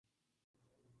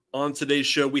On today's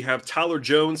show, we have Tyler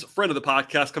Jones, friend of the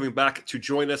podcast, coming back to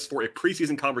join us for a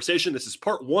preseason conversation. This is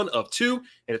part 1 of 2,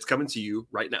 and it's coming to you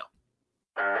right now.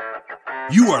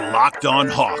 You are Locked On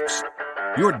Hawks,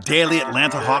 your daily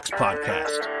Atlanta Hawks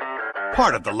podcast.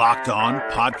 Part of the Locked On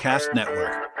Podcast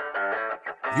Network.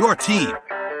 Your team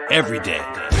every day.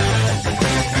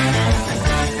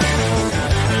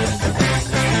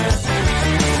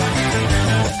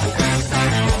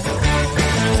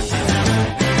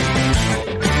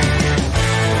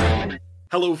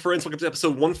 Hello, friends. Welcome to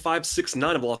episode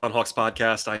 1569 of the Locked On Hawks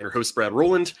podcast. I am your host, Brad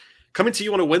Rowland, coming to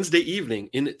you on a Wednesday evening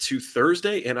into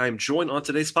Thursday, and I'm joined on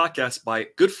today's podcast by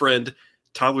good friend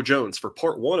Tyler Jones for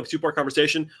part 1 of a 2-part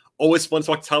conversation. Always fun to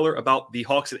talk to Tyler about the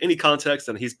Hawks in any context,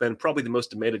 and he's been probably the most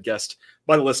demanded guest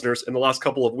by the listeners in the last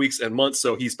couple of weeks and months,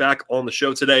 so he's back on the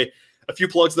show today. A few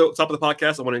plugs, though, at the top of the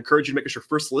podcast. I want to encourage you to make us your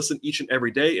first listen each and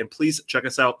every day, and please check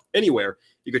us out anywhere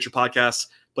you get your podcasts,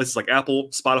 places like Apple,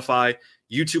 Spotify,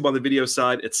 YouTube on the video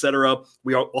side, etc.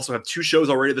 We also have 2 shows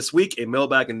already this week, a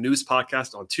mailbag and news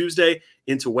podcast on Tuesday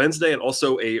into Wednesday, and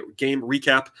also a game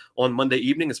recap on Monday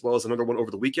evening, as well as another one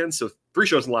over the weekend. So 3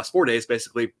 shows in the last 4 days,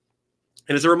 basically.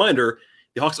 And as a reminder,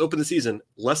 the Hawks open the season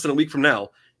less than a week from now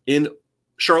in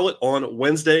Charlotte on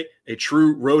Wednesday, a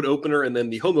true road opener, and then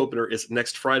the home opener is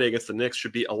next Friday against the Knicks.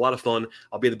 Should be a lot of fun.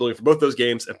 I'll be in the building for both those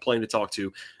games and plenty to talk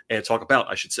about,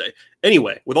 I should say.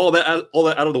 Anyway, with all that out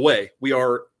of the way, we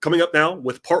are coming up now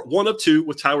with part 1 of 2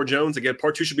 with Tyler Jones. Again,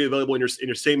 part 2 should be available in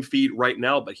your same feed right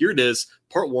now, but here it is,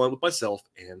 part 1 with myself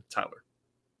and Tyler.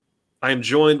 I am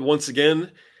joined once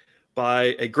again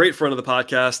by a great friend of the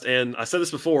podcast, and I said this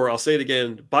before, I'll say it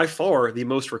again, by far the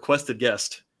most requested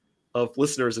guest of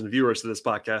listeners and viewers to this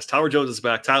podcast. Tyler Jones is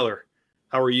back. Tyler,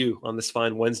 how are you on this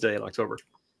fine Wednesday in October?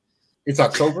 It's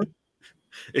October?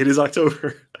 It is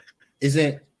October.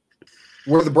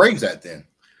 Where are the Braves at then?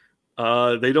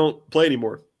 They don't play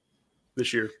anymore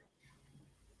this year.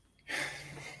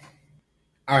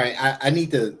 All right, I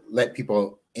need to let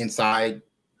people inside.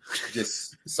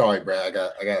 Sorry, Brad.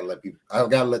 I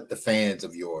gotta let the fans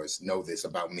of yours know this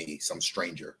about me, some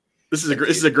stranger. This is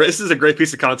a great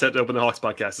piece of content to open the Hawks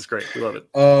podcast. It's great. We love it.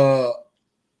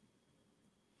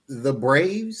 The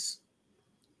Braves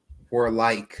were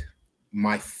like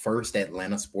my first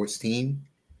Atlanta sports team,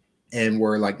 and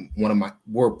were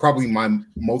probably my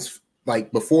most, like,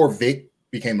 before Vic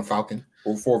became a Falcon,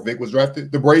 or before Vic was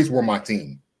drafted, the Braves were my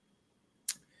team.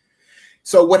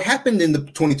 So what happened in the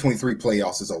 2023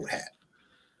 playoffs is old hat.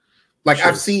 Like,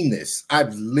 sure.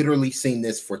 I've literally seen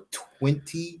this for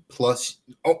 20 plus,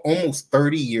 almost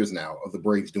 30 years now of the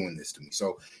Braves doing this to me.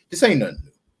 So this ain't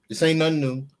nothing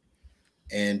new.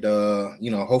 And,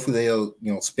 hopefully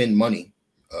they'll, spend money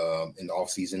in the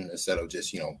offseason instead of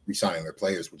just, re-signing their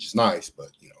players, which is nice. But,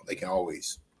 they can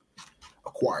always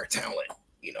acquire talent.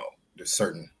 There's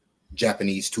certain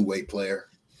Japanese 2-way player.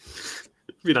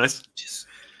 It'd be nice. Just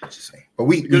saying. But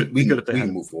we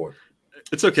can move forward.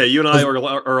 It's okay. You and I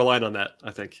are aligned on that,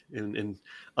 I think. And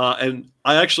I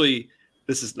actually,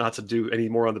 this is not to do any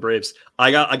more on the Braves.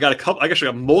 I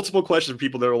got multiple questions from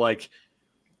people that are like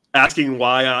asking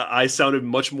why I sounded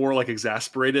much more like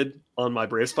exasperated on my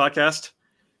Braves podcast.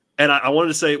 And I wanted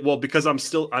to say, well, because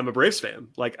I'm a Braves fan.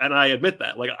 Like, and I admit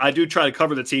that. Like, I do try to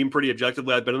cover the team pretty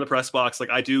objectively. I've been in the press box. Like,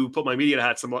 I do put my media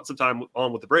hat sometime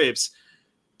on with the Braves,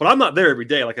 but I'm not there every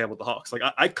day like I am with the Hawks. Like,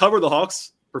 I cover the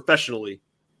Hawks professionally.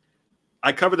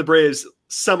 I cover the Braves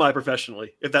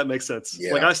semi-professionally, if that makes sense.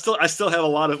 Yeah. Like, I still have a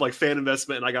lot of like fan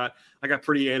investment, and I got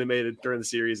pretty animated during the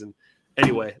series. And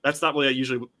anyway, that's not really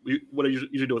what I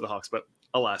usually do with the Hawks. But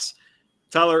alas,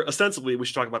 Tyler, ostensibly we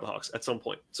should talk about the Hawks at some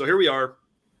point. So here we are.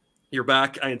 You're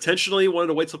back. I intentionally wanted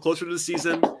to wait till closer to the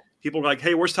season. People were like,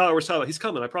 "Hey, where's Tyler? Where's Tyler? He's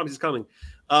coming. I promise he's coming."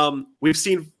 We've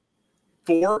seen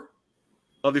 4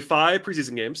 of the 5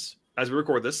 preseason games as we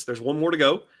record this. There's 1 more to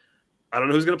go. I don't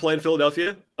know who's going to play in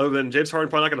Philadelphia other than James Harden.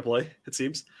 Probably not going to play, it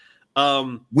seems.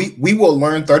 We will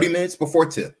learn 30 minutes before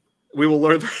tip. We will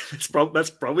learn. That's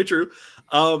probably true.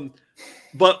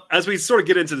 But as we sort of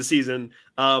get into the season,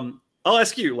 I'll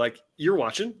ask you, like, you're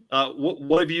watching.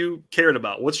 What have you cared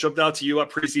about? What's jumped out to you at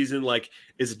preseason? Like,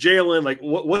 is it Jalen? Like,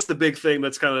 what's the big thing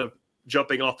that's kind of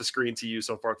jumping off the screen to you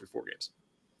so far through 4 games?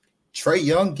 Trae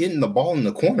Young getting the ball in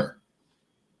the corner.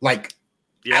 Like,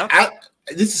 yeah.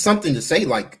 This is something to say,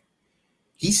 like,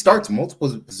 he starts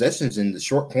multiple possessions in the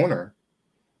short corner,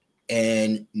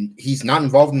 and he's not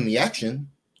involved in the action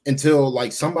until,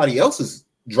 like, somebody else is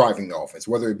driving the offense,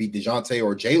 whether it be DeJounte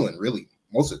or Jalen, really,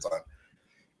 most of the time.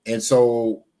 And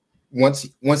so once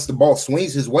the ball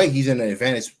swings his way, he's in an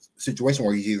advantage situation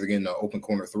where he's either getting an open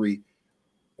corner 3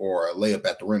 or a layup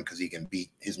at the rim because he can beat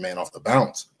his man off the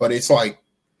bounce. But it's like,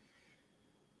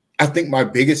 I think my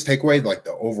biggest takeaway, like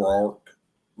the overall,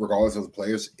 regardless of the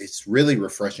players, it's really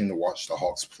refreshing to watch the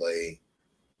Hawks play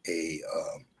a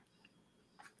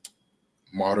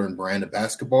modern brand of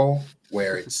basketball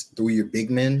where it's through your big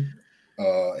men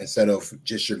instead of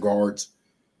just your guards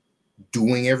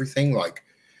doing everything.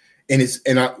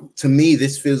 To me,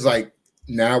 this feels like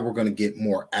now we're going to get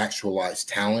more actualized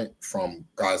talent from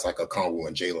guys like Okongwu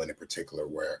and Jalen in particular,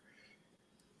 where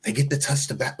they get to touch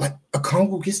like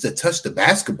Okongwu gets to touch the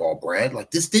basketball, Brad. Like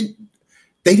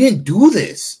they didn't do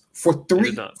this for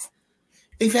 3.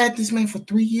 They've had this man for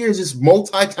 3 years, this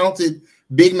multi-talented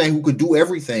big man who could do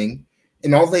everything.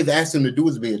 And all they've asked him to do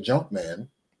is be a jump man.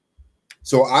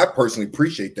 So I personally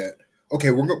appreciate that. Okay,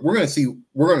 we're going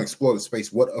to explore the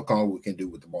space, what Okongwu can do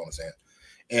with the ball in his hand.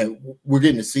 And we're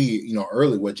getting to see,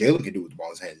 early what Jalen can do with the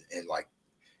ball in his hand. And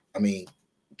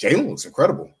Jalen looks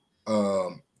incredible.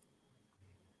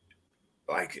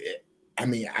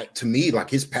 To me, like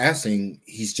his passing,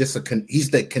 he's just he's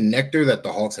the connector that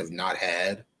the Hawks have not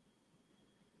had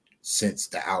since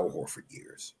the Al Horford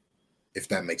years, if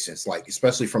that makes sense. Like,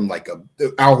 especially from like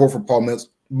Al Horford, Paul Mills.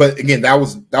 But again, that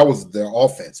was their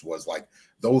offense, was like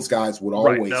those guys would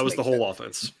always. Right, that was the whole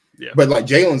offense. Yeah. But like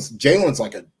Jalen's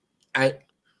like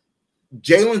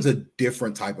Jalen's a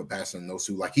different type of passer than those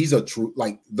two. Like he's a true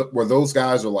where those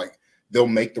guys are like they'll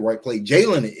make the right play.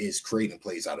 Jalen is creating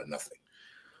plays out of nothing.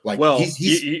 Like, well,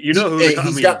 you've done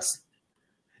this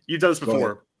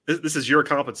before. This is your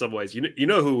comp in some ways. You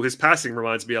know who his passing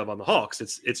reminds me of on the Hawks.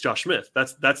 It's Josh Smith.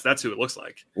 That's who it looks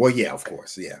like. Well, yeah, of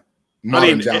course, yeah.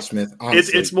 Modern Josh Smith.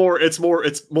 Honestly. It's more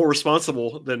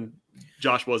responsible than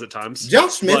Josh was at times.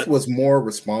 Josh Smith was more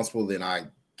responsible than I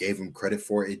gave him credit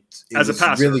for. It as was a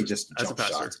passer, really just jump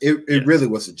shots. It really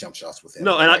was a jump shots with him.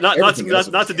 No, and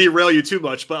not to derail you too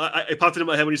much, but it popped into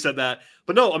my head when you said that.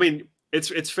 But no, I mean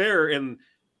it's fair, and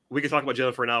we can talk about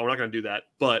Jalen for an hour. We're not going to do that,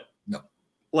 but no,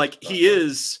 he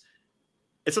is.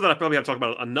 It's something I probably haven't talked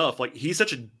about enough. Like, he's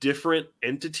such a different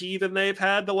entity than they've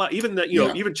had even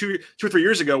 2 or 3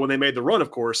 years ago when they made the run. Of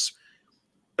course,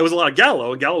 it was a lot of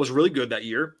Gallo, and Gallo was really good that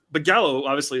year. But Gallo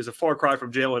obviously is a far cry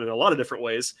from Jalen in a lot of different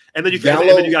ways. And then you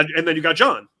got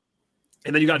John,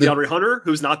 and then you got DeAndre Hunter,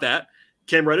 who's not that.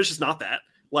 Cam Reddish is not that.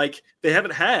 Like, they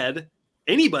haven't had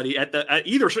anybody at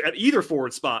either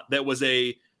forward spot that was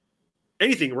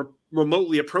anything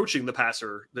remotely approaching the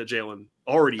passer that Jalen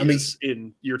already is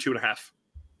in year 2.5.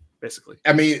 Basically,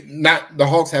 not the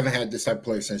Hawks haven't had this type of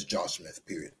player since Josh Smith,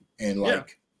 period. And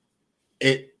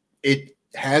it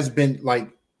has been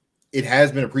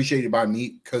appreciated by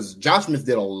me because Josh Smith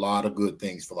did a lot of good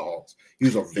things for the Hawks. He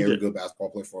was a very good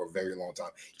basketball player for a very long time.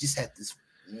 He just had this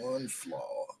one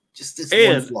flaw,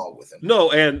 one flaw with him. No,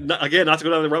 and again, not to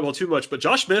go down the rabbit hole too much, but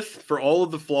Josh Smith, for all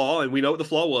of the flaw, and we know what the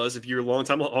flaw was. If you're a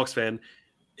longtime Hawks fan,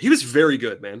 he was very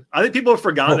good, man. I think people have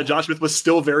forgotten that Josh Smith was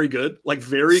still very good, like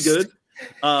very good.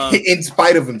 In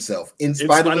spite of himself, he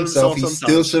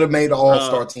still should have made the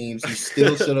All-Star teams. He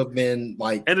still should have been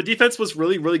like. And the defense was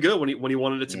really, really good when he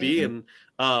wanted it to be. And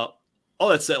all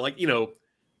that said,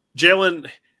 Jalen.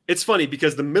 It's funny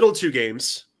because the middle 2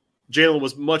 games, Jalen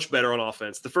was much better on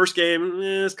offense. The first game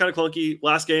is kind of clunky.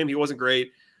 Last game he wasn't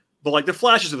great, but the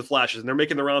flashes are the flashes, and they're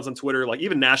making the rounds on Twitter. Like,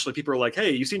 even nationally, people are like,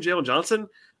 "Hey, you seen Jalen Johnson?"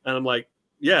 And I'm like,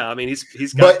 "Yeah,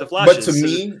 he's got the flashes."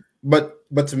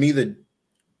 But to me,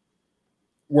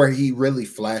 where he really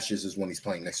flashes is when he's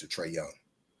playing next to Trae Young,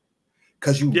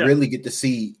 because you really get to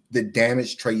see the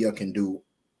damage Trae Young can do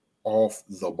off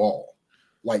the ball,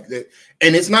 like that.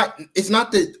 And it's not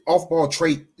the off ball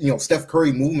Trae, Steph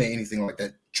Curry movement, anything like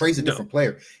that. Trae's a different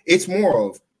player. It's more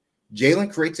of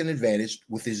Jalen creates an advantage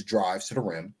with his drives to the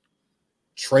rim.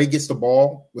 Trae gets the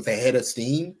ball with a head of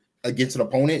steam against an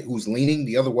opponent who's leaning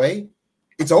the other way.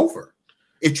 It's over.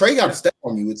 If Trae got a step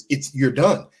on you, you're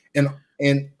done.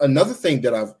 And another thing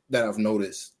that I've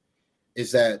noticed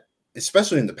is that,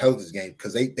 especially in the Pelicans game,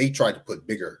 because they tried to put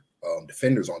bigger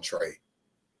defenders on Trae.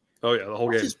 Oh yeah, the whole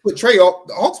game. Just put Trae off.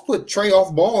 The Hawks put Trae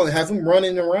off ball and have him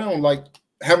running around, and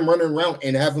have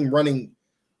him running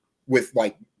with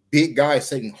like big guys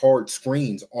setting hard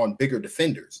screens on bigger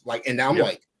defenders. And I'm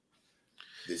like,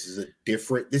 this is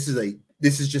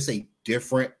just a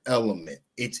different element.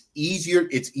 It's easier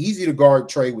to guard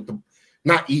Trae with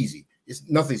not easy.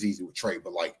 Nothing's easy with Trae,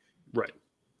 but right.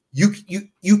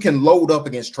 You can load up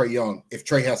against Trae Young if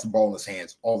Trae has the ball in his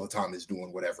hands all the time, is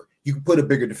doing whatever. You can put a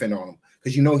bigger defender on him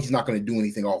because he's not going to do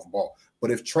anything off ball.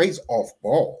 But if Trae's off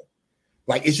ball,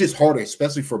 it's just harder,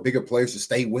 especially for bigger players to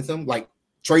stay with him. Like,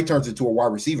 Trae turns into a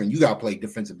wide receiver and you got to play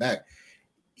defensive back.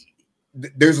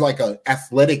 There's an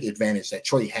athletic advantage that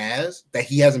Trae has that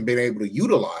he hasn't been able to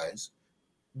utilize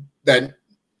that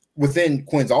within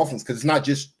Quinn's offense, because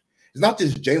it's not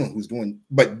just Jalen who's doing,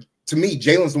 but to me,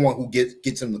 Jalen's the one who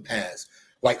gets him the pass,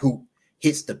 like who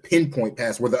hits the pinpoint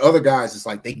pass, where the other guys, it's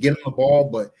like they get him the ball,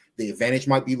 but the advantage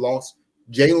might be lost.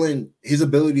 Jalen, his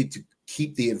ability to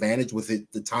keep the advantage with it,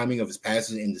 the timing of his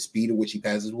passes and the speed at which he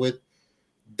passes with,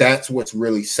 that's what's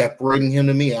really separating him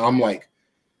to me. I'm like,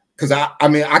 because I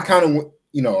kind of,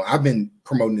 I've been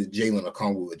promoting the Jalen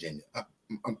Okongwu agenda. I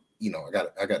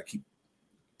got to keep.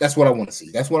 That's what I want to see.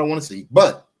 That's what I want to see.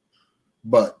 But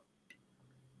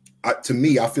to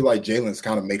me, I feel like Jalen's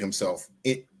kind of made himself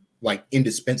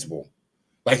indispensable.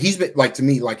 Like he's been to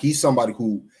me, he's somebody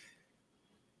who,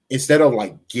 instead of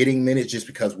getting minutes just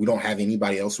because we don't have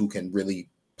anybody else who can really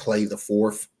play the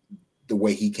fourth the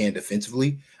way he can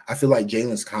defensively, I feel like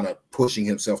Jalen's kind of pushing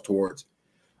himself towards,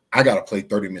 I got to play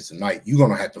 30 minutes a night. You're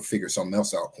going to have to figure something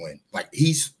else out, Quinn.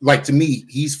 To me,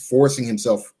 he's forcing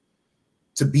himself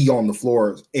to be on the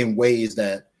floor in ways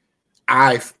that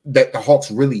the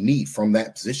Hawks really need from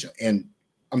that position. And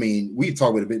I mean, we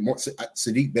talked about a bit more.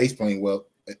 Saddiq Bey's playing well,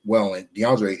 and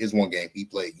DeAndre, his one game he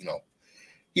played,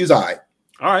 he was all right.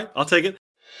 All right, I'll take it.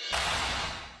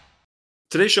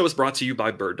 Today's show is brought to you by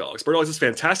Bird Dogs. Bird Dogs is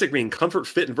fantastic, bringing comfort,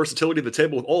 fit, and versatility to the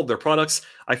table with all of their products.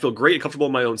 I feel great and comfortable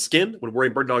in my own skin when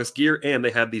wearing Bird Dogs gear, and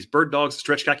they have these Bird Dogs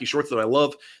stretch khaki shorts that I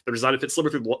love. They're designed to fit slimmer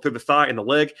through the thigh and the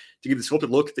leg to give the sculpted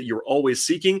look that you're always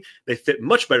seeking. They fit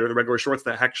much better than regular shorts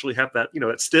that actually have that,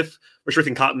 that stiff,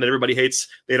 restricting cotton that everybody hates.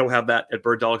 They don't have that at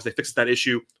Bird Dogs. They fixed that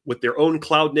issue with their own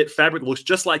cloud knit fabric that looks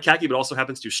just like khaki, but also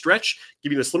happens to stretch,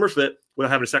 giving you a slimmer fit without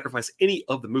having to sacrifice any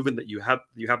of the movement that you have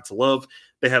to love.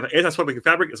 They have anti-sweat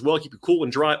fabric as well, keep you cool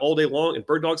and dry all day long, and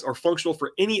Bird Dogs are functional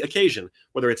for any occasion,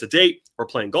 whether it's a date or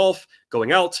playing golf,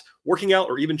 going out, working out,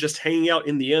 or even just hanging out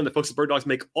in the end. The folks at Bird Dogs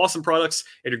make awesome products,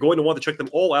 and you're going to want to check them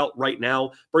all out right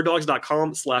now.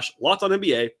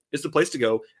 birddogs.com/LockedOnNBA is the place to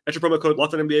go. Enter promo code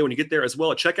LockedOnNBA when you get there as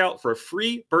well at checkout for a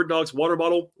free Bird Dogs water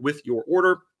bottle with your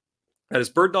order. That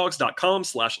is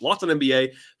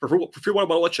birddogs.com/LockedOnNBA for free water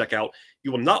bottle at checkout.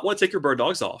 You will not want to take your Bird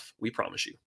Dogs off. We promise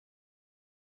you.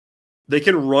 They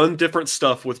can run different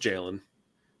stuff with Jalen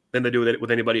than they do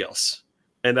with anybody else,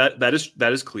 and that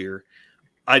is clear.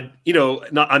 I'm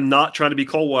not trying to be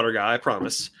cold water guy. I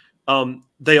promise.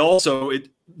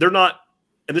 They're not,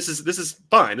 and this is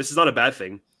fine. This is not a bad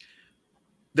thing.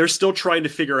 They're still trying to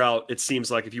figure out. It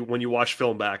seems like when you watch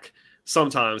film back,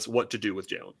 sometimes what to do with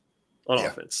Jalen on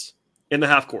offense in the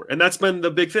half court, and that's been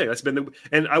the big thing.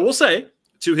 And I will say,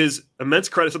 to his immense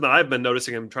credit, something I've been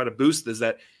noticing him trying to boost is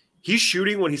that he's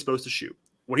shooting when he's supposed to shoot.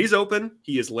 When he's open,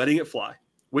 he is letting it fly,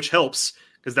 which helps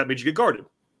because that means you get guarded.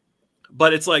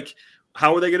 But it's like,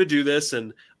 how are they going to do this?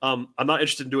 And I'm not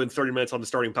interested in doing 30 minutes on the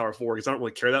starting power forward because I don't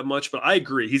really care that much. But I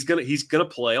agree, he's gonna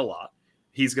play a lot.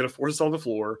 He's gonna force us on the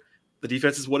floor. The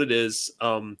defense is what it is.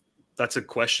 That's a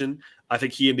question. I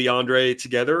think he and DeAndre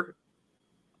together,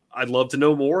 I'd love to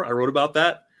know more. I wrote about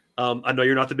that. I know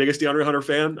you're not the biggest DeAndre Hunter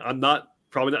fan.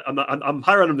 I'm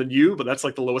higher on him than you, but that's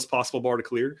like the lowest possible bar to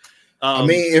clear.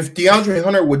 If DeAndre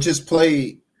Hunter would just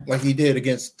play like he did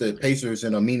against the Pacers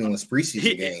in a meaningless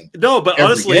preseason game. No, but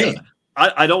honestly,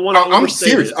 I don't want to. I'm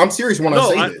serious. I'm serious when I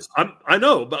say this. I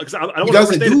know, but because I don't want to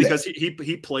overstate it because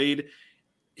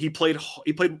he played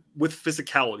with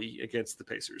physicality against the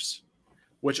Pacers,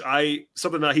 which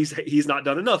something that he's not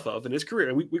done enough of in his career.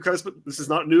 And we kind of, this is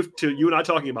not new to you and I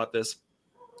talking about this.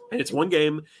 And it's one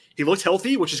game. He looked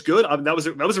healthy, which is good. That was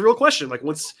a real question. Like,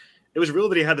 once it was real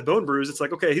that he had the bone bruise, it's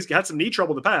like, okay, he's had some knee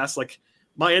trouble in the past. Like,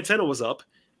 my antenna was up,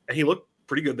 and he looked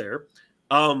pretty good there.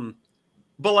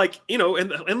 But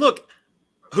and look,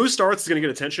 who starts is going to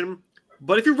get attention.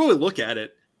 But if you really look at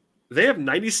it, they have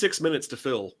 96 minutes to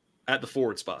fill at the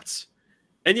forward spots.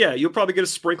 And yeah, you'll probably get a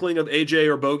sprinkling of AJ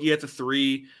or Bogey at the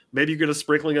 3. Maybe you get a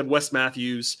sprinkling of Wes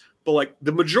Matthews. But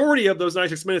the majority of those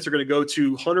 96 minutes are going to go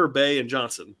to Hunter, Bey, and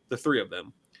Johnson, the 3 of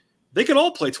them. They can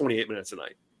all play 28 minutes a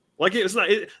night.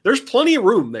 There's plenty of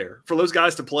room there for those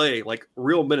guys to play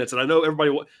real minutes. And I know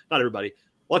not everybody, a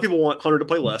lot of people want Hunter to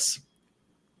play less.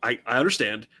 I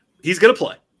understand. He's going to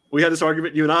play. We had this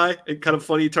argument, you and I, in kind of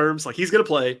funny terms. He's going to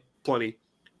play plenty.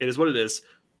 It is what it is.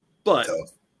 But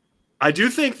I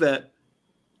do think that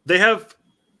they have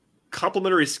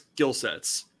complementary skill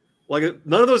sets.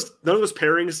 None of those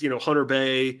pairings, Hunter,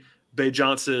 Bey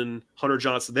Johnson, Hunter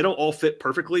Johnson, they don't all fit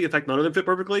perfectly. In fact, none of them fit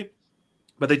perfectly,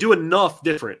 but they do enough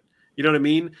different. You know what I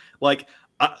mean?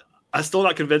 I'm still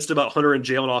not convinced about Hunter and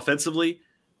Jalen offensively,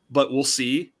 but we'll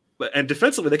see. And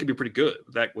defensively, they could be pretty good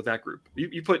with that group.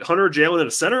 You put Hunter, Jalen, in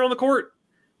a center on the court.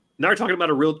 Now you're talking about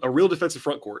a real defensive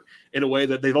front court in a way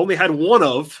that they've only had one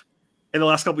of in the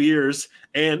last couple of years.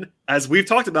 And as we've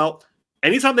talked about,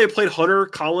 anytime they played Hunter,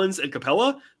 Collins, and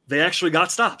Capella, they actually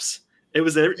got stops. It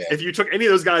was if you took any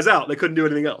of those guys out, they couldn't do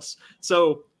anything else.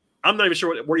 So I'm not even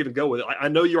sure where to even go with it. I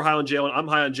know you're high on Jalen. I'm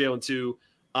high on Jalen too.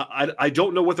 I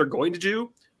don't know what they're going to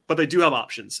do, but they do have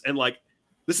options. And like,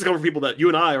 this is coming from people that you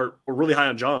and I are really high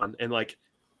on John. And like,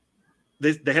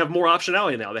 they have more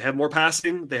optionality now. They have more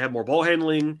passing. They have more ball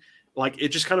handling. Like, it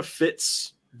just kind of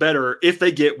fits better if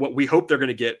they get what we hope they're going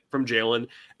to get from Jalen.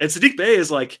 And Saddiq Bey is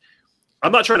like,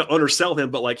 I'm not trying to undersell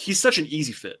him, but like, he's such an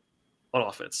easy fit on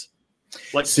offense.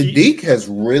 Like, Saddiq has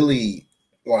really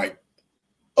like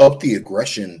upped the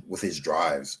aggression with his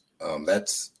drives. I think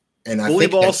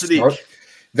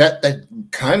that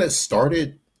kind of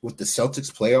started with the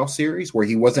Celtics playoff series where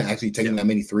he wasn't actually taking that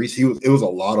many threes. It was a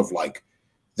lot of like,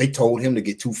 they told him to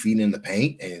get 2 feet in the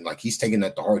paint, and like he's taking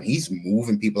that to heart. He's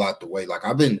moving people out the way. Like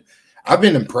I've been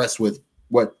impressed with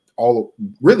what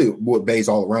Bey's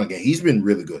all around again. He's been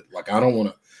really good. Like I don't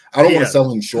want to sell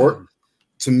him short.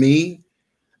 To me,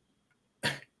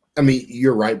 I mean,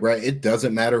 you're right, Brad. It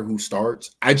doesn't matter who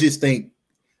starts. I just think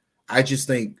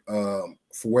for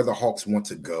where the Hawks want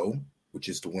to go, which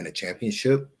is to win a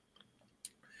championship,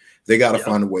 they got to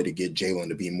find a way to get Jalen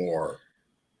to be more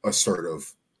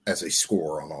assertive as a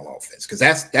scorer on offense. Because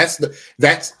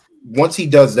that's once he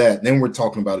does that, then we're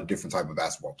talking about a different type of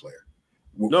basketball player.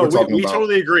 We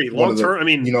totally agree. Long term, I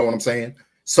mean, you know what I'm saying?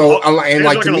 So and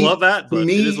like to me, love that, but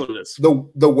me, it is what it is.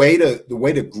 The way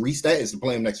to grease that is to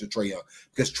play him next to Trae Young,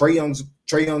 because Trae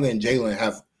Young and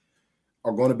Jalen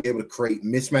are going to be able to create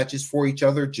mismatches for each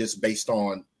other just based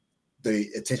on the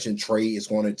attention Trae is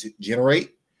going to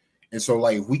generate. And so,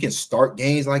 like, if we can start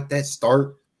games like that,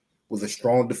 start with a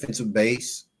strong defensive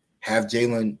base, have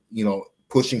Jalen,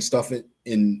 pushing stuff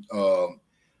in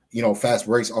fast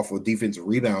breaks off of defensive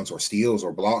rebounds or steals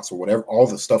or blocks or whatever, all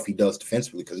the stuff he does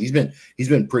defensively, because he's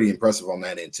been pretty impressive on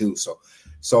that end too. So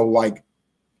like,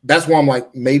 that's why I'm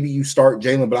like, maybe you start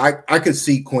Jalen, but I could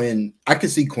see Quinn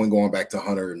going back to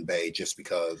Hunter and Bey just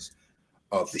because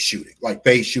of the shooting. Like,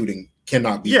 Bey's shooting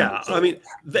cannot be. Yeah, I mean,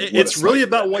 it's really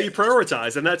about what you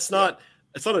prioritize, and it's not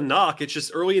a knock. It's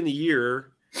just early in the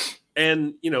year,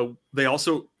 and they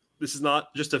also. This is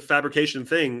not just a fabrication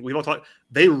thing. We've all talked.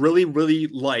 They really, really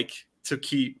like to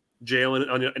keep Jalen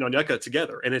and Onyeka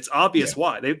together, and it's obvious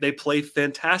why. They play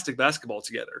fantastic basketball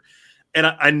together, and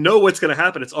I know what's going to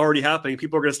happen. It's already happening.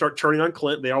 People are going to start turning on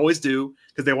Clint. They always do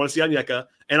because they want to see Onyeka,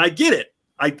 and I get it.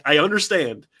 I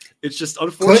understand. It's just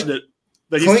unfortunate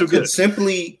that he's too good. Could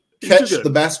simply catch the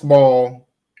basketball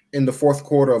in the fourth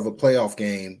quarter of a playoff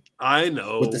game. I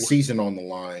know, with the season on the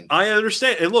line. I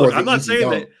understand. And look, I'm not saying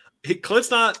that. Clint's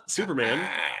not Superman,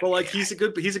 but like he's a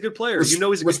good player. He's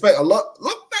respect. Look,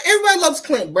 everybody loves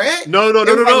Clint, Brad. No. I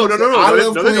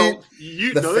love Clint.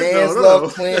 The fans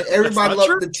love Clint. Everybody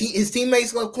loves his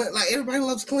teammates love Clint. Like, everybody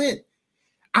loves Clint.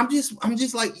 I'm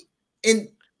just like,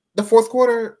 in the fourth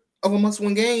quarter of a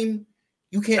must-win game,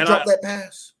 you can't drop that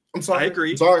pass. I'm sorry. I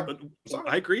agree.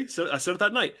 I agree. So I said it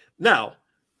that night. Now,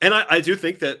 and I do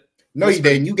think that. No, you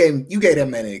didn't. You gave that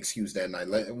man an excuse that night.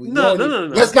 No.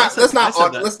 Let's not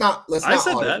audit.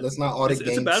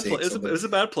 It's a bad play. It's a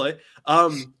bad play. I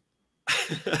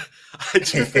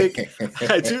do think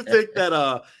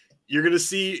that you're going to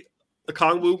see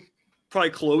Okongwu probably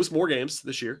close more games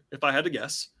this year, if I had to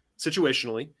guess,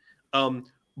 situationally.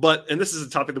 But this is a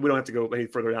topic that we don't have to go any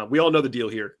further down. We all know the deal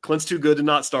here. Clint's too good to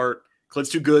not start.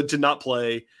 Clint's too good to not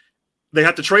play. They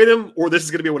have to trade him, or this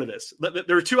is going to be what it is.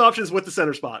 There are two options with the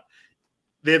center spot.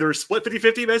 They either split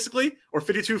 50-50, basically, or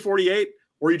 52-48,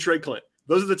 or you trade Clint.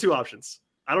 Those are the two options.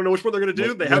 I don't know which one they're going to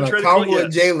do. They haven't traded Clint yet.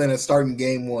 And Jalen is starting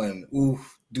game one.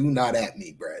 Oof, do not at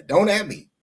me, Brad. Don't at me.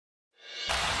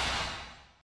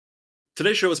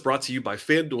 Today's show is brought to you by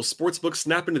FanDuel Sportsbook.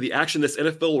 Snap into the action this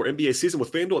NFL or NBA season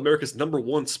with FanDuel, America's #1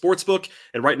 sportsbook.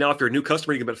 And right now, if you're a new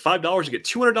customer, you can bet $5 and get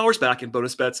 $200 back in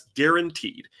bonus bets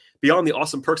guaranteed. Beyond the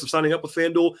awesome perks of signing up with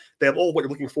FanDuel, they have all of what you're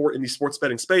looking for in the sports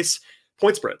betting space: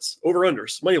 point spreads,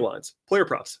 over-unders, money lines, player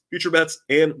props, future bets,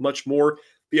 and much more.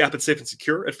 The app is safe and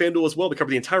secure at FanDuel as well. They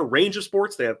cover the entire range of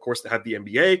sports. They have, of course, the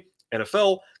NBA,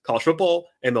 NFL, college football,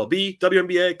 MLB,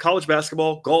 WNBA, college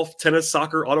basketball, golf, tennis,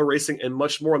 soccer, auto racing, and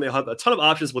much more. And they have a ton of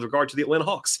options with regard to the Atlanta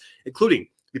Hawks, including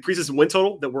the preseason win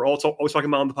total that we're always talking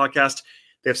about on the podcast.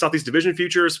 They have Southeast Division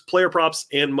futures, player props,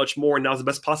 and much more. And now's the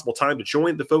best possible time to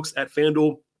join the folks at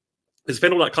FanDuel.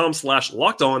 Visit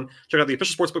FanDuel.com/lockedon. Check out the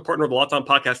official sportsbook partner of the Locked On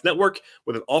Podcast Network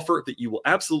with an offer that you will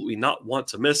absolutely not want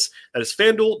to miss. That is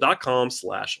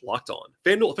FanDuel.com/lockedon.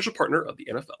 FanDuel, official partner of the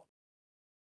NFL.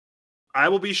 I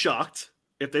will be shocked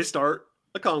if they start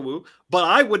Okongwu, but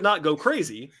I would not go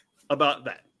crazy about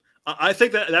that. I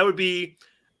think that would be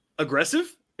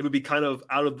aggressive. It would be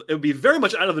it would be very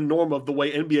much out of the norm of the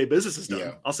way NBA business is done.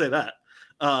 Yeah. I'll say that.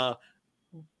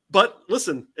 But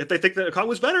listen, if they think that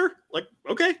Okongwu's better, like,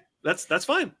 okay, that's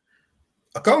fine.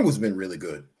 Okongwu's been really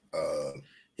good.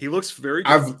 He looks very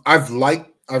good.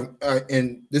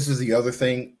 And this is the other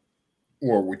thing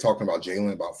where we're talking about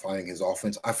Jalen, about finding his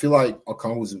offense. I feel like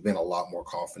Okongwu's been a lot more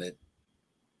confident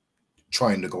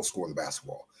trying to go score the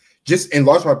basketball. Just in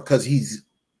large part because he's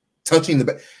touching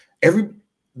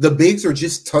the bigs are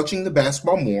just touching the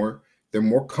basketball more. They're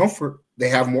more comfort. They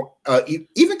have more.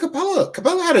 Even Capella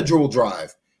had a dribble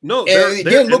drive. No, it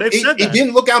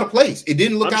didn't look out of place. It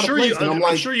didn't look out of place.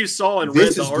 I'm sure you saw and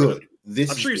read the article.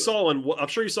 I'm sure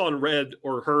you saw and read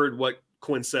or heard what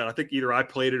Quinn said. I think either I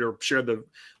played it or shared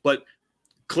but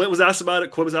Clint was asked about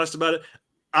it. Quinn was asked about it.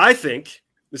 I think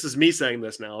this is me saying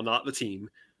this now, not the team.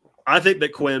 I think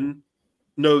that Quinn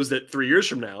knows that 3 years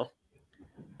from now,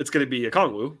 it's going to be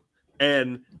Okongwu,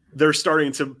 and they're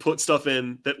starting to put stuff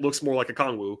in that looks more like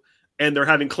Okongwu, and they're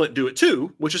having Clint do it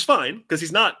too, which is fine because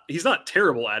he's not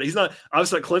terrible at it. He's not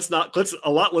obviously Clint's a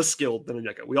lot less skilled than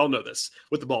Onyeka. We all know this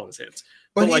with the ball in his hands,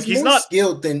 but like he's not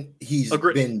skilled than he's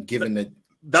been given the.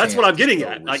 That's what I'm getting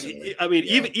at.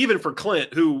 Even for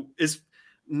Clint, who is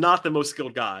not the most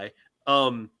skilled guy,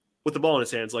 with the ball in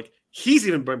his hands, like he's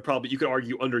even been probably, you could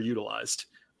argue, underutilized.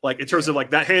 Like in terms of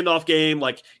like that handoff game,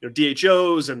 like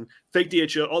DHOs and fake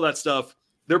DHO, all that stuff.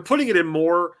 They're putting it in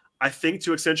more, I think,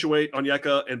 to accentuate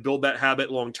Onyeka and build that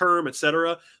habit long term, et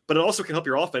cetera. But it also can help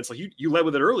your offense. Like you led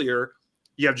with it earlier.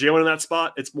 You have Jalen in that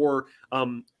spot. It's more.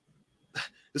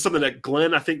 It's something that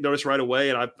Glenn, I think, noticed right away,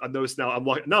 and I've noticed now. I'm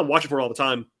watching for it all the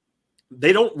time.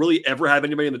 They don't really ever have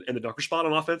anybody in the dunker spot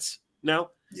on offense now.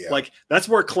 Yeah. Like that's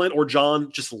where Clint or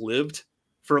John just lived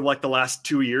for like the last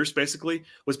 2 years, basically,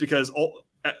 was because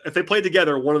if they played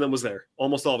together, one of them was there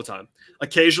almost all the time.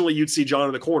 Occasionally, you'd see John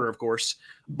in the corner, of course,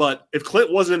 but if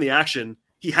Clint wasn't in the action,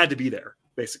 he had to be there,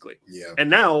 basically. Yeah. And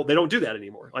now they don't do that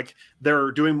anymore. Like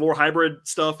they're doing more hybrid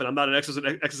stuff, and I'm not an X's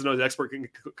and O's expert, can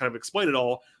kind of explain it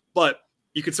all, but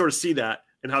you can sort of see that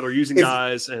and how they're using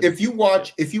guys. And if you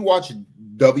watch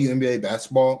WNBA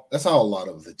basketball, that's how a lot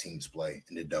of the teams play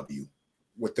in the W,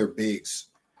 with their bigs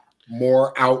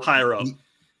more out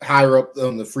higher up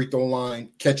on the free throw line,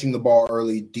 catching the ball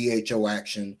early, DHO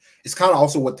action. It's kind of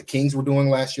also what the Kings were doing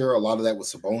last year. A lot of that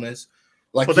was Sabonis.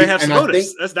 Like, but they have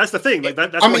Sabonis. That's the thing. Like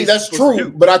that's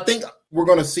true. But I think we're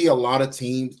going to see a lot of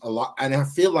teams, and I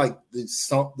feel like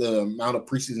the amount of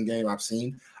preseason game I've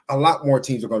seen, a lot more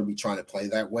teams are going to be trying to play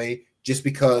that way, just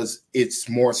because it's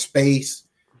more space,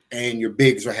 and your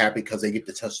bigs are happy because they get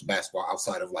to touch the basketball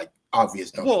outside of like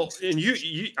obvious dunks. Well,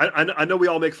 and I know we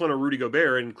all make fun of Rudy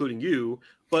Gobert, including you,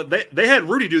 but they had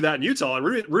Rudy do that in Utah, and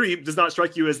Rudy does not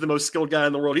strike you as the most skilled guy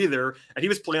in the world either, and he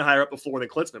was playing higher up before than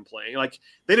Clint's been playing. Like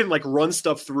they didn't like run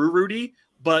stuff through Rudy,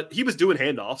 but he was doing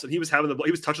handoffs and he was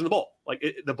touching the ball. Like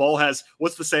the ball has,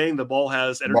 what's the saying? The ball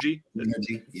has energy.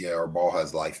 Yeah, or ball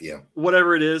has life. Yeah,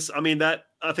 whatever it is. I mean, I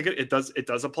think it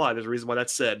does apply. There's a reason why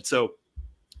that's said. So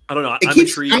I don't know. I'm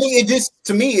intrigued. I mean,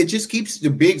 it just keeps the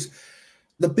bigs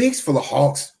for the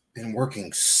Hawks been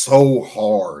working so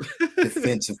hard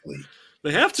defensively.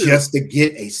 They have to just to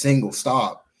get a single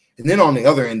stop, and then on the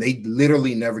other end, they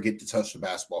literally never get to touch the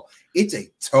basketball. It's a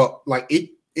tough, like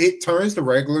it turns the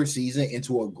regular season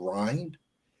into a grind,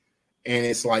 and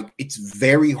it's like it's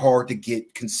very hard to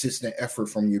get consistent effort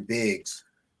from your bigs.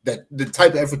 That the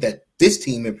type of effort that this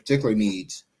team in particular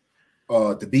needs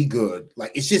to be good.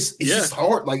 Like it's just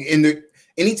hard. Like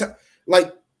anytime,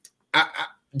 like I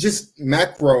just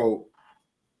macro.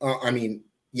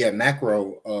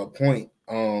 Macro point.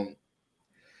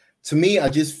 To me, I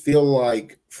just feel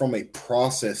like from a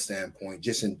process standpoint,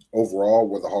 just in overall,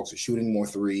 where the Hawks are shooting more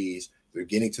threes, they're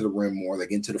getting to the rim more, they're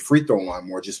getting to the free throw line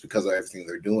more, just because of everything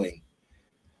they're doing.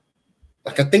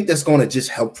 Like I think that's going to just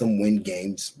help them win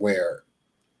games where,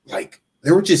 like,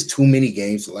 there were just too many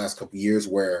games the last couple of years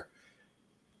where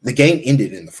the game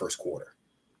ended in the first quarter.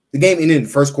 The game ended in the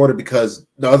first quarter because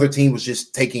the other team was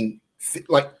just taking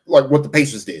like what the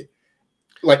Pacers did.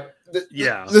 Like the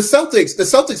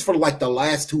Celtics for like the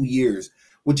last 2 years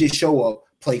would just show up,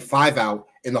 play 5 out,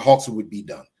 and the Hawks would be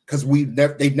done because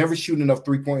they'd never shoot enough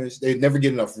 3-pointers, they'd never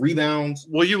get enough rebounds.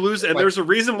 Well, you lose, and there's a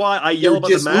reason why I yell about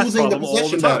the math problem all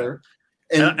the time.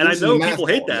 And I know people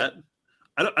hate that.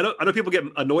 I know people get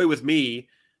annoyed with me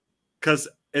because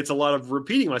it's a lot of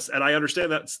repeating myself, and I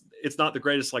understand that it's not the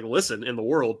greatest like listen in the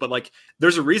world, but like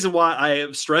there's a reason why I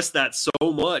have stressed that so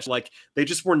much. Like they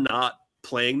just were not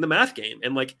playing the math game,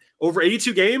 and like over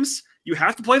 82 games, you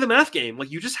have to play the math game.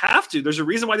 Like you just have to. There's a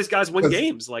reason why these guys win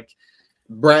games. Like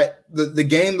Brett, the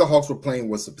game the Hawks were playing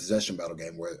was the possession battle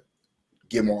game where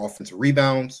get more offensive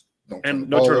rebounds, don't turn the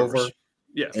ball over,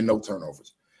 yeah, and no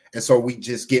turnovers. And so we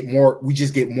just get more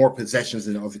possessions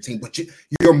than the other team. But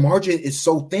your margin is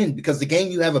so thin because the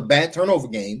game you have a bad turnover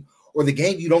game, or the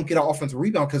game you don't get an offensive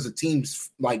rebound because the team's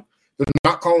like they're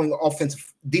not calling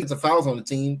defensive fouls on the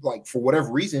team, like for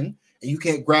whatever reason, and you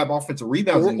can't grab offensive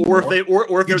rebounds or if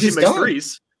their team makes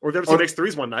threes. Or if their team makes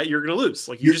threes one night, you're going to lose.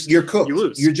 Like you're cooked. You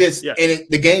lose. You're just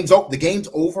the game's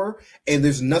over, and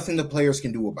there's nothing the players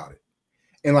can do about it.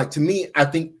 And like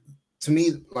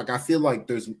I feel like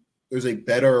there's a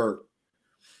better.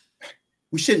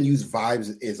 We shouldn't use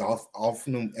vibes as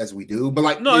often as we do, but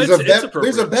like there's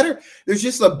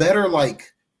just a better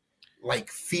like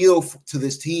feel to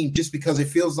this team just because it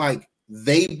feels like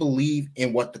they believe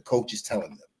in what the coach is telling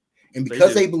them, and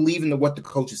because they believe in what the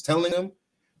coach is telling them.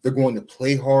 They're going to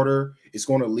play harder. It's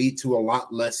going to lead to a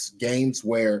lot less games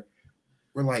where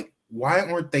we're like, why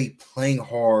aren't they playing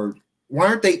hard? Why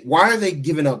are they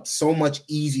giving up so much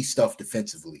easy stuff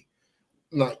defensively?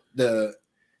 Like the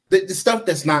stuff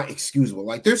that's not excusable.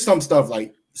 Like there's some stuff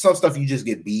you just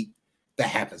get beat. That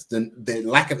happens. The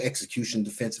lack of execution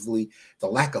defensively, the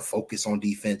lack of focus on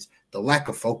defense, the lack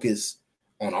of focus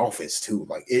on offense too.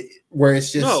 Like where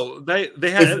it's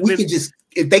just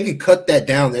if they could cut that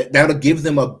down, that'll give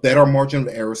them a better margin of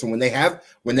error. So when they have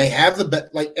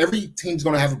every team's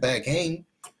going to have a bad game,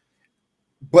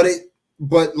 but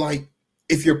like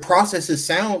if your process is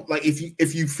sound, like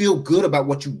if you feel good about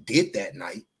what you did that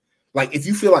night, like if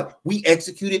you feel like we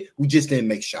executed, we just didn't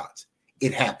make shots.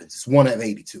 It happens. It's 1 of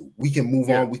 82. We can move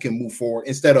on. We can move forward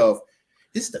instead of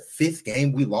this is the 5th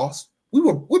game we lost.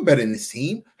 We're better than this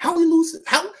team. How we lose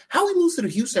to the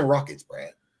Houston Rockets,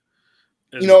 Brad?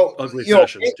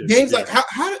 Games like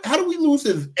how do we lose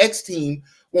to the X team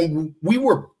when we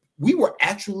were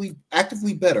actually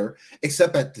actively better,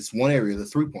 except at this one area, the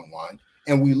 3-point line,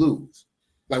 and we lose.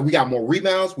 Like we got more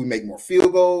rebounds, we make more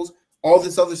field goals, all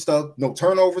this other stuff, no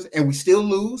turnovers, and we still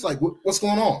lose. Like what's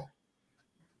going on?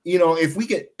 If we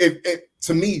get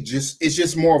to me, it's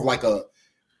just more of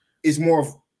it's more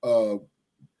of a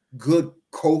good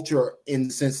culture in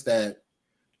the sense that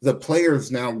the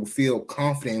players now will feel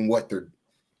confident in what they're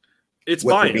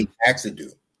being asked to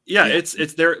do. Yeah,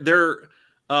 it's they're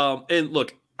and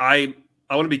look, I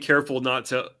want to be careful not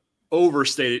to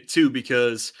overstate it too,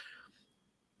 because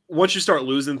once you start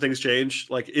losing, things change.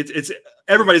 Like it's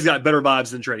everybody's got better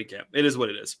vibes than training camp. It is what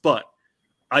it is. But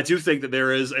I do think that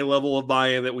there is a level of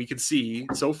buy-in that we can see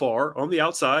so far on the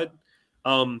outside.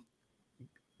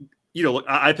 Look,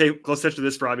 I pay close attention to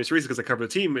this for obvious reasons because I cover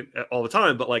the team all the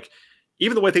time. But like,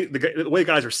 even the way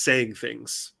guys are saying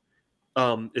things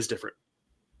is different.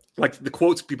 Like the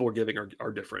quotes people are giving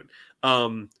are different.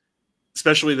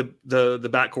 Especially the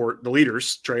backcourt, the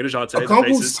leaders, Trae and Ajante.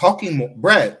 Okongwu's talking more.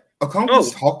 Brad,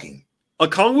 Okongwu's talking.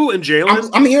 Okongwu and Jalen.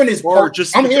 I'm hearing his part.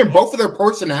 I'm hearing both of their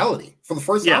personality for the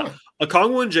first time.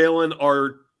 Okongwu and Jalen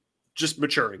are just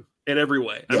maturing in every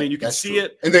way. I mean, you can see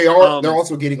it. And they are they're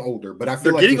also getting older, but I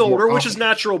feel they're getting older, which is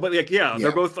natural, but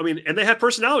they're both, I mean, and they have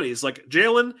personalities like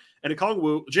Jalen and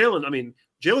Okongwu.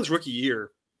 Jalen's rookie year,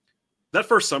 that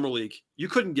first summer league, you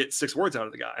couldn't get 6 words out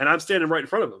of the guy. And I'm standing right in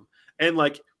front of him. And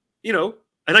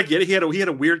and I get it. He had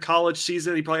a weird college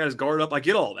season. He probably had his guard up. I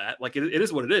get all that. Like it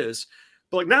is what it is.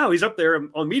 But like now he's up there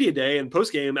on media day and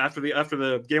post game after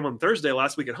the game on Thursday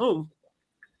last week at home.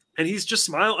 And he's just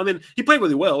smiling. I mean, he played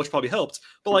really well, which probably helped.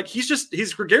 But like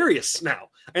he's gregarious now.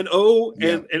 And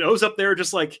O's up there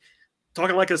just like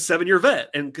talking like a 7-year vet.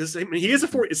 And because he is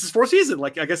it's his 4th season.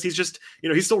 Like I guess he's just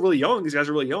he's still really young. These guys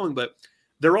are really young, but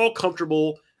they're all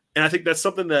comfortable. And I think that's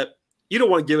something that you don't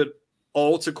want to give it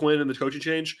all to Quinn and the coaching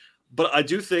change. But I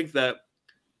do think that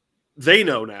they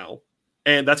know now,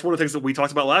 and that's one of the things that we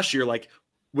talked about last year. Like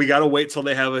we got to wait till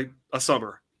they have a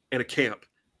summer and a camp,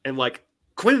 and like.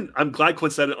 Quinn, I'm glad Quinn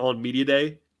said it on media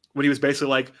day when he was basically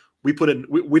like, we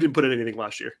didn't put in anything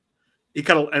last year. He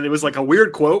and it was like a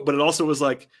weird quote, but it also was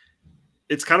like,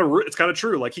 it's kind of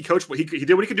true. Like he coached he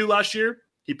did what he could do last year.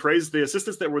 He praised the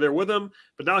assistants that were there with him,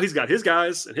 but now he's got his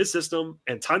guys and his system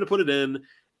and time to put it in,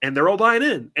 and they're all buying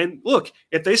in. And look,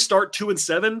 if they start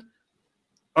 2-7,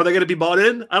 are they going to be bought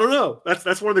in? I don't know.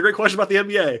 That's one of the great questions about the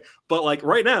NBA. But like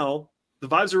right now, the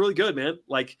vibes are really good, man.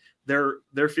 Like they're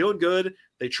feeling good.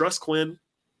 They trust Quinn.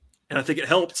 And I think it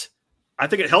helped. I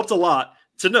think it helped a lot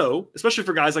to know, especially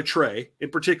for guys like Trae in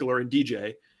particular and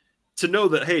DJ, to know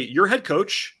that, hey, your head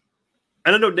coach,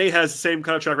 and I know Nate has the same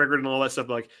kind of track record and all that stuff.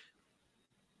 Like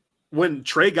when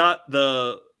Trae got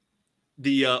the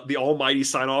almighty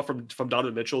sign off from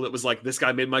Donovan Mitchell, that was like, this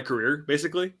guy made my career,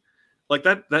 basically. Like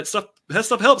that stuff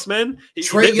helps, man. They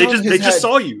just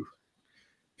saw you.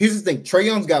 Here's the thing: Trae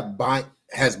Young's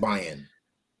has buy-in.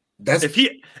 That's if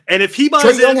he buys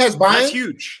Trae Young in, has buy-in, that's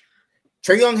huge.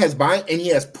 Trae Young has buy-in and he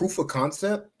has proof of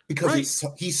concept because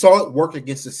he saw it work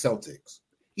against the Celtics.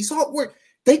 He saw it work.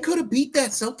 They could have beat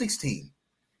that Celtics team.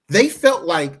 They felt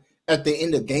like at the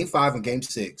end of Game 5 and Game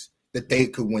 6 that they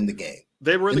could win the game.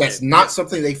 They were in the that's game. Not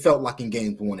something they felt like in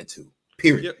Games 1 and 2.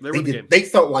 Period. Yeah, they were in the game. They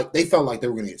felt like they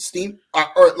were going to get steam,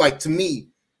 or like to me,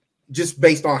 just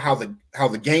based on how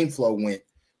the game flow went.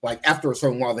 Like after a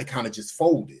certain while, they kind of just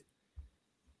folded.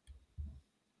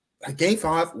 Like Game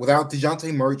 5, without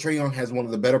DeJounte Murray, Trae Young has one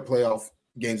of the better playoff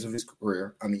games of his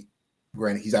career. I mean,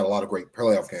 granted, he's had a lot of great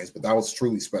playoff games, but that was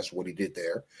truly special what he did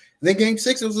there. And then Game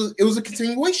 6, it was a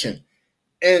continuation,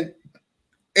 and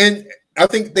I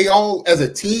think they all, as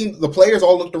a team, the players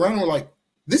all looked around and were like,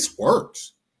 "This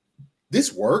works.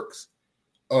 This works."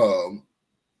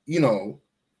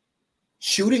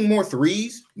 Shooting more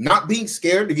threes, not being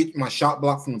scared to get my shot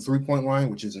blocked from the 3-point line,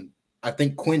 which isn't. I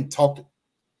think Quinn talked.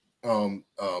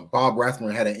 Bob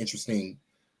Rathman had an interesting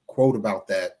quote about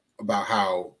that, about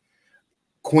how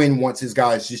Quinn wants his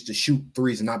guys just to shoot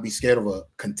threes and not be scared of a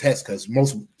contest because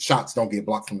most shots don't get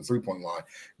blocked from the 3-point line.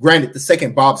 Granted, the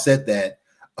second Bob said that,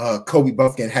 Kobe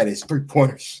Buffkin had his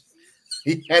 3-pointers.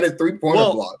 He had a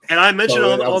 3-pointer block. And I mentioned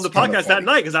on the podcast that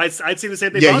night because I'd seen the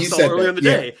same thing Bob saw earlier in the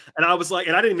day. And I was like,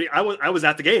 and I was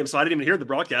at the game, so I didn't even hear the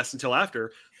broadcast until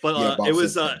after. But it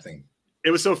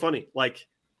was so funny. Like,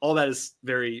 all that is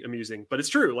very amusing, but it's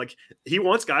true. Like, he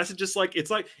wants guys to just like, it's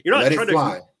like, you're not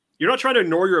trying to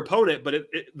ignore your opponent, but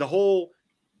the whole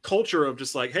culture of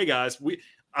just like, hey guys,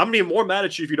 I'm gonna be more mad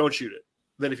at you if you don't shoot it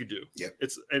than if you do. Yeah.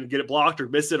 And get it blocked or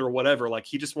miss it or whatever. Like,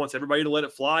 he just wants everybody to let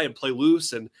it fly and play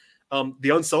loose. And the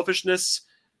unselfishness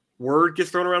word gets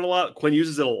thrown around a lot. Quinn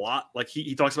uses it a lot. Like,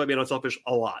 he talks about being unselfish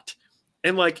a lot.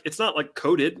 And like, it's not like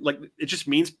coded. Like, it just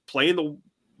means playing the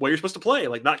way you're supposed to play,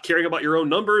 like not caring about your own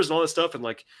numbers and all that stuff, and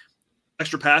like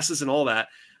extra passes and all that.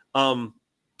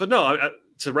 But no,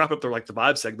 to wrap up the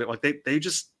vibe segment, like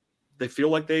they feel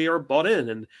like they are bought in,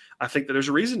 and I think that there's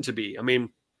a reason to be. I mean,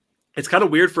 it's kind of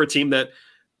weird for a team that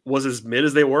was as mid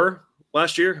as they were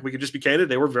last year. We could just be candid;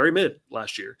 they were very mid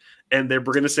last year, and they're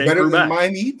bringing the same better crew than back.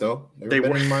 Miami Heat, though. They were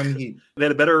better than Miami Heat. They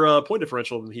had a better point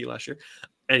differential than the Heat last year.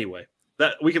 Anyway,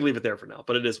 that we can leave it there for now,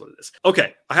 but it is what it is.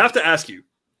 Okay, I have to ask you,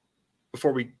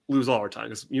 before we lose all our time,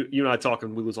 because you and I talk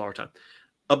and we lose all our time,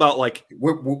 about like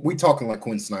we talking like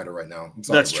Quinn Snyder right now.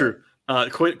 That's true.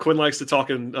 Quinn likes to talk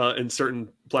in certain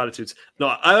platitudes.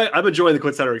 No, I'm enjoying the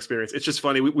Quinn Snyder experience. It's just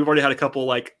funny. We've already had a couple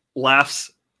like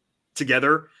laughs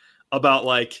together about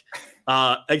like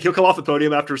he'll come off the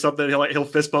podium after something. He'll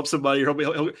fist bump somebody, or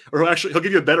he'll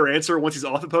give you a better answer once he's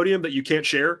off the podium that you can't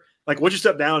share. Like, once you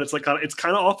step down, it's like it's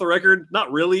kind of off the record.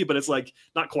 Not really, but it's like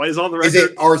not quite as on the record. Is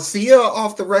it Arcia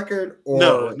off the record? Or...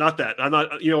 No, not that. I'm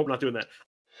not doing that.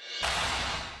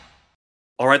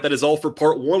 All right, that is all for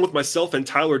part 1 with myself and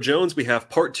Tyler Jones. We have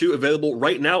part 2 available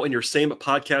right now in your same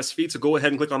podcast feed, so go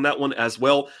ahead and click on that one as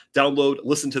well. Download,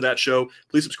 listen to that show.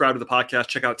 Please subscribe to the podcast.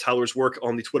 Check out Tyler's work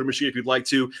on the Twitter machine if you'd like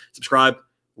to. Subscribe,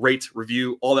 rate,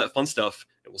 review, all that fun stuff,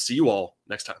 and we'll see you all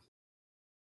next time.